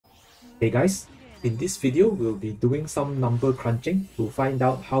Hey guys, in this video we'll be doing some number crunching to find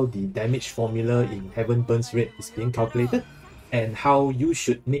out how the damage formula in Heaven Burns Red is being calculated and how you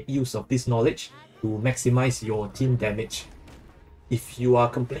should make use of this knowledge to maximize your team damage. If you are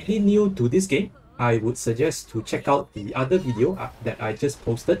completely new to this game, I would suggest to check out the other video that I just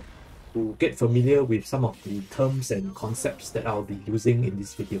posted to get familiar with some of the terms and concepts that I'll be using in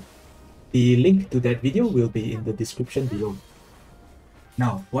this video. The link to that video will be in the description below.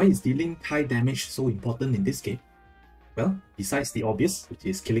 Now, why is dealing high damage so important in this game? Well, besides the obvious, which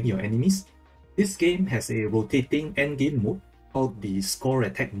is killing your enemies, this game has a rotating endgame mode called the score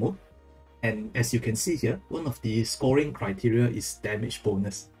attack mode. And as you can see here, one of the scoring criteria is damage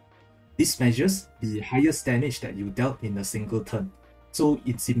bonus. This measures the highest damage that you dealt in a single turn. So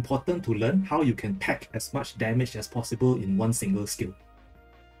it's important to learn how you can pack as much damage as possible in one single skill.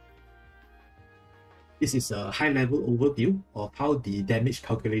 This is a high-level overview of how the damage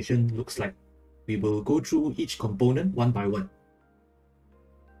calculation looks like. We will go through each component one by one.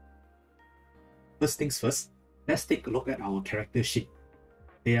 First things first, let's take a look at our character sheet.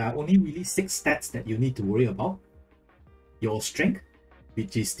 There are only really 6 stats that you need to worry about. Your strength,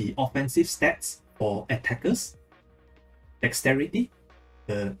 which is the offensive stats for attackers. Dexterity,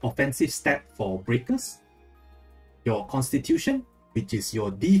 the offensive stat for breakers. Your constitution, which is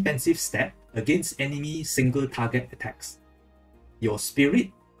your defensive stat against enemy single target attacks. Your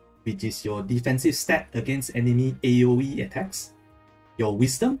spirit, which is your defensive stat against enemy AoE attacks. Your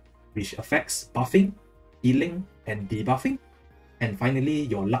wisdom, which affects buffing, healing, and debuffing. And finally,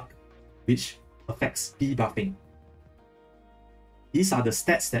 your luck, which affects debuffing. These are the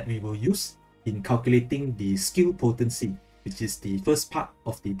stats that we will use in calculating the skill potency, which is the first part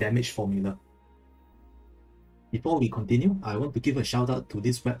of the damage formula. Before we continue, I want to give a shout out to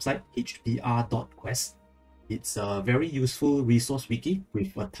this website, hbr.quest. It's a very useful resource wiki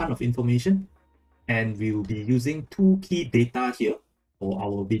with a ton of information, and we will be using 2 key data here for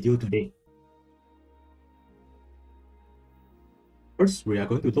our video today. First, we are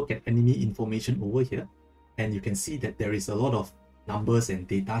going to look at enemy information over here, and you can see that there is a lot of numbers and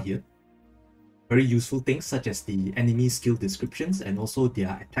data here. Very useful things such as the enemy skill descriptions and also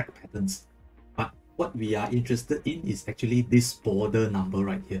their attack patterns. But what we are interested in is actually this border number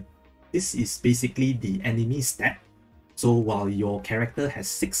right here. This is basically the enemy stat. So while your character has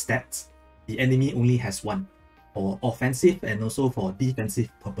 6 stats, the enemy only has 1 for offensive and also for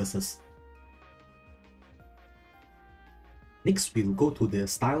defensive purposes. Next, we'll go to the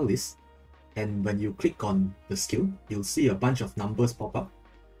style list, and when you click on the skill, you'll see a bunch of numbers pop up.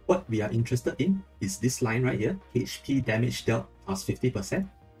 What we are interested in is this line right here, HP damage dealt plus 50%,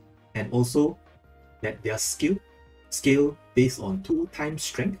 and also that their skill scale based on 2 times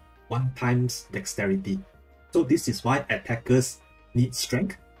strength, 1 times dexterity. So this is why attackers need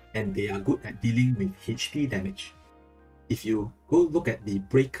strength and they are good at dealing with HP damage. If you go look at the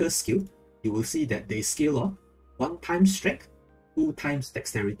breaker skill, you will see that they scale on 1 times strength, 2 times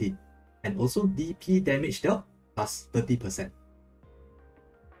dexterity, and also DP damage dealt plus 30%.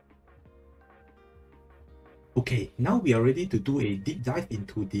 Okay, now we are ready to do a deep dive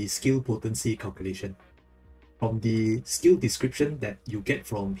into the skill potency calculation. From the skill description that you get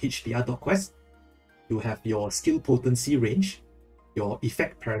from hbr.quest, you have your skill potency range, your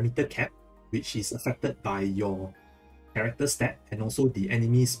effect parameter cap, which is affected by your character stat and also the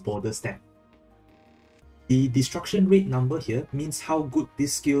enemy's border stat. The destruction rate number here means how good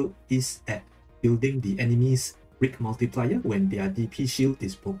this skill is at building the enemy's brick multiplier when their DP shield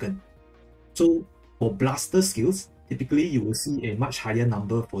is broken. So for blaster skills, typically you will see a much higher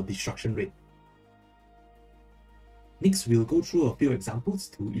number for destruction rate. Next, we'll go through a few examples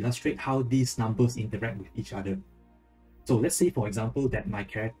to illustrate how these numbers interact with each other. So let's say, for example, that my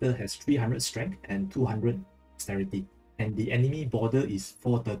character has 300 strength and 200 dexterity, and the enemy border is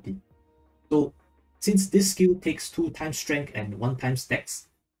 430. So since this skill takes 2 times strength and 1 times dex,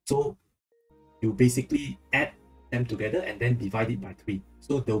 so you basically add them together and then divide it by 3.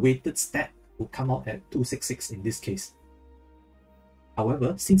 So the weighted stat will come out at 266 in this case.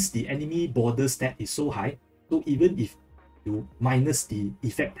 However, since the enemy border stat is so high, so even if you minus the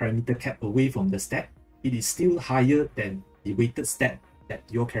effect parameter cap away from the stat, it is still higher than the weighted stat that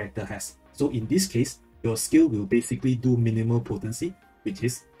your character has. So in this case, your skill will basically do minimal potency, which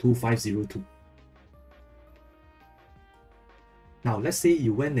is 2502. Now let's say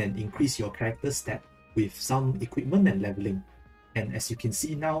you went and increase your character stat with some equipment and leveling. And as you can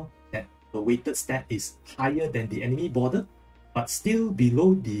see now that the weighted stat is higher than the enemy border, but still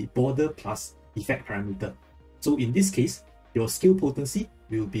below the border plus effect parameter. So in this case, your skill potency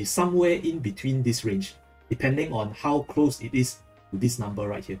will be somewhere in between this range, depending on how close it is to this number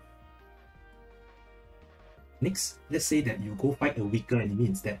right here. Next, let's say that you go fight a weaker enemy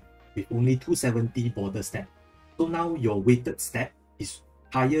instead with only 270 border stat. So now your weighted stat is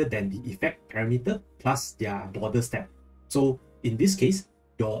higher than the effect parameter plus their border stat. So in this case,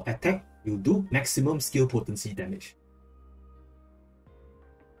 your attack will do maximum skill potency damage.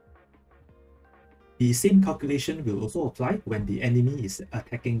 The same calculation will also apply when the enemy is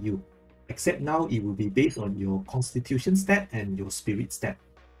attacking you, except now it will be based on your constitution stat and your spirit stat.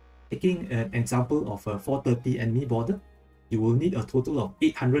 Taking an example of a 430 enemy border, you will need a total of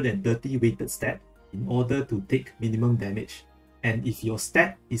 830 weighted stat in order to take minimum damage. And if your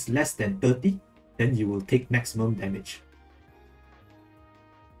stat is less than 30, then you will take maximum damage.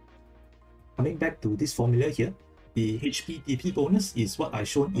 Coming back to this formula here, the HP DP bonus is what I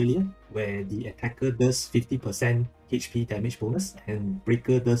showed earlier, where the attacker does 50% HP damage bonus and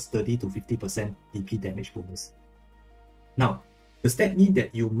breaker does 30 to 50% DP damage bonus. Now, does that mean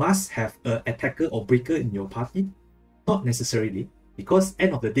that you must have an attacker or breaker in your party? Not necessarily, because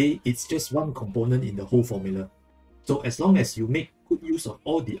end of the day, it's just one component in the whole formula. So as long as you make good use of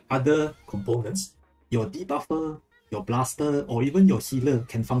all the other components, your debuffer, your blaster, or even your healer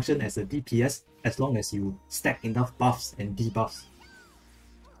can function as a DPS as long as you stack enough buffs and debuffs.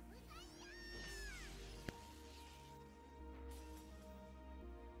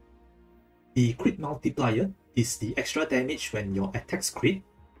 The crit multiplier is the extra damage when your attacks crit.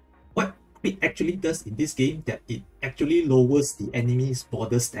 What crit actually does in this game that it actually lowers the enemy's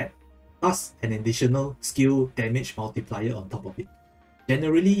border stat, plus an additional skill damage multiplier on top of it.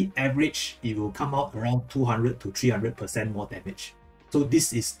 Generally, average, it will come out around 200 to 300% more damage. So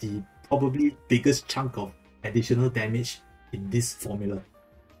this is the probably biggest chunk of additional damage in this formula,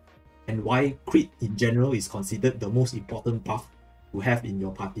 and why crit in general is considered the most important buff to have in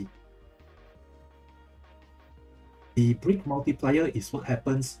your party. The break multiplier is what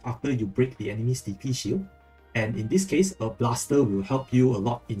happens after you break the enemy's DP shield, and in this case, a blaster will help you a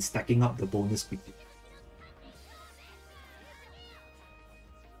lot in stacking up the bonus quickly.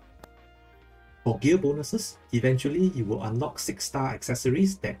 For gear bonuses, eventually you will unlock 6-star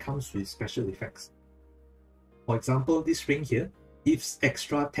accessories that comes with special effects. For example, this ring here gives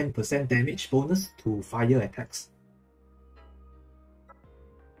extra 10% damage bonus to fire attacks.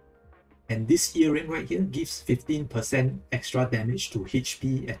 And this earring right here gives 15% extra damage to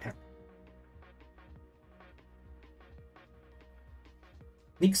HP attack.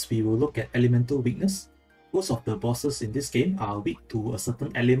 Next, we will look at elemental weakness. Most of the bosses in this game are weak to a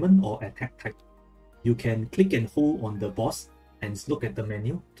certain element or attack type. You can click and hold on the boss and look at the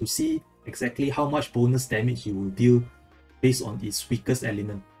menu to see exactly how much bonus damage you will deal based on its weakest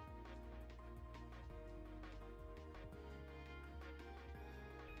element.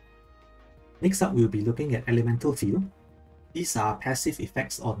 Next up, we'll be looking at elemental field. These are passive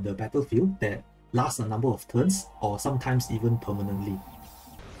effects on the battlefield that last a number of turns or sometimes even permanently.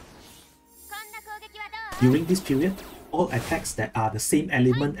 During this period, all attacks that are the same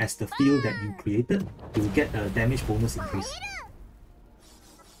element as the field that you created will get a damage bonus increase.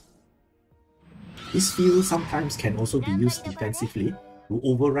 This field sometimes can also be used defensively to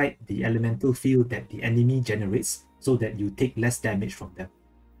override the elemental field that the enemy generates so that you take less damage from them.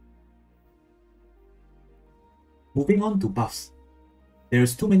 Moving on to buffs.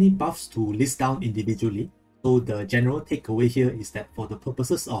 There's too many buffs to list down individually, so the general takeaway here is that for the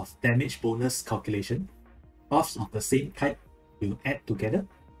purposes of damage bonus calculation, buffs of the same type will add together,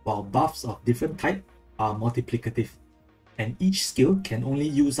 while buffs of different type are multiplicative, and each skill can only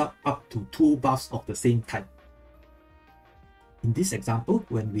use up to 2 buffs of the same type. In this example,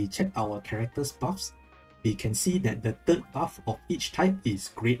 when we check our character's buffs, we can see that the third buff of each type is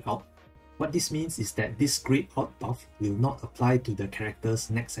grayed out. What this means is that this grayed out buff will not apply to the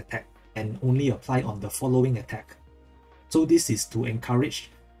character's next attack and only apply on the following attack. So this is to encourage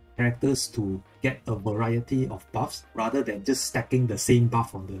characters to get a variety of buffs rather than just stacking the same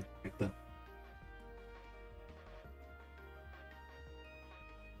buff on the character.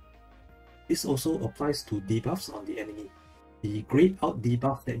 This also applies to debuffs on the enemy. The grayed out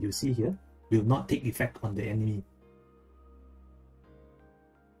debuff that you see here will not take effect on the enemy.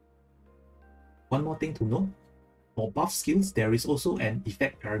 One more thing to note, for buff skills there is also an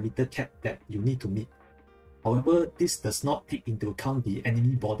effect parameter cap that you need to meet. However, this does not take into account the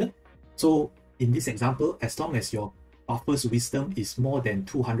enemy border. So in this example, as long as your buffer's wisdom is more than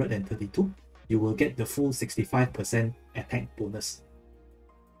 232, you will get the full 65% attack bonus.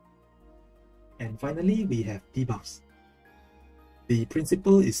 And finally, we have debuffs. The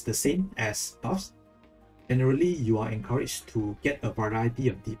principle is the same as buffs. Generally, you are encouraged to get a variety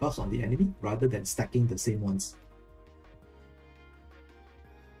of debuffs on the enemy rather than stacking the same ones.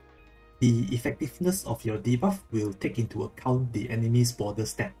 The effectiveness of your debuff will take into account the enemy's border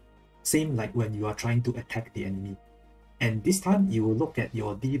stat, same like when you are trying to attack the enemy. And this time you will look at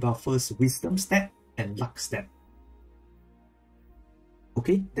your debuffer's wisdom stat and luck stat.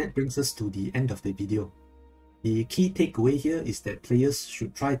 Okay, that brings us to the end of the video. The key takeaway here is that players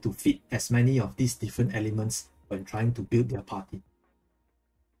should try to fit as many of these different elements when trying to build their party.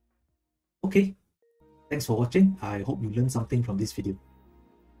 Okay, thanks for watching. I hope you learned something from this video.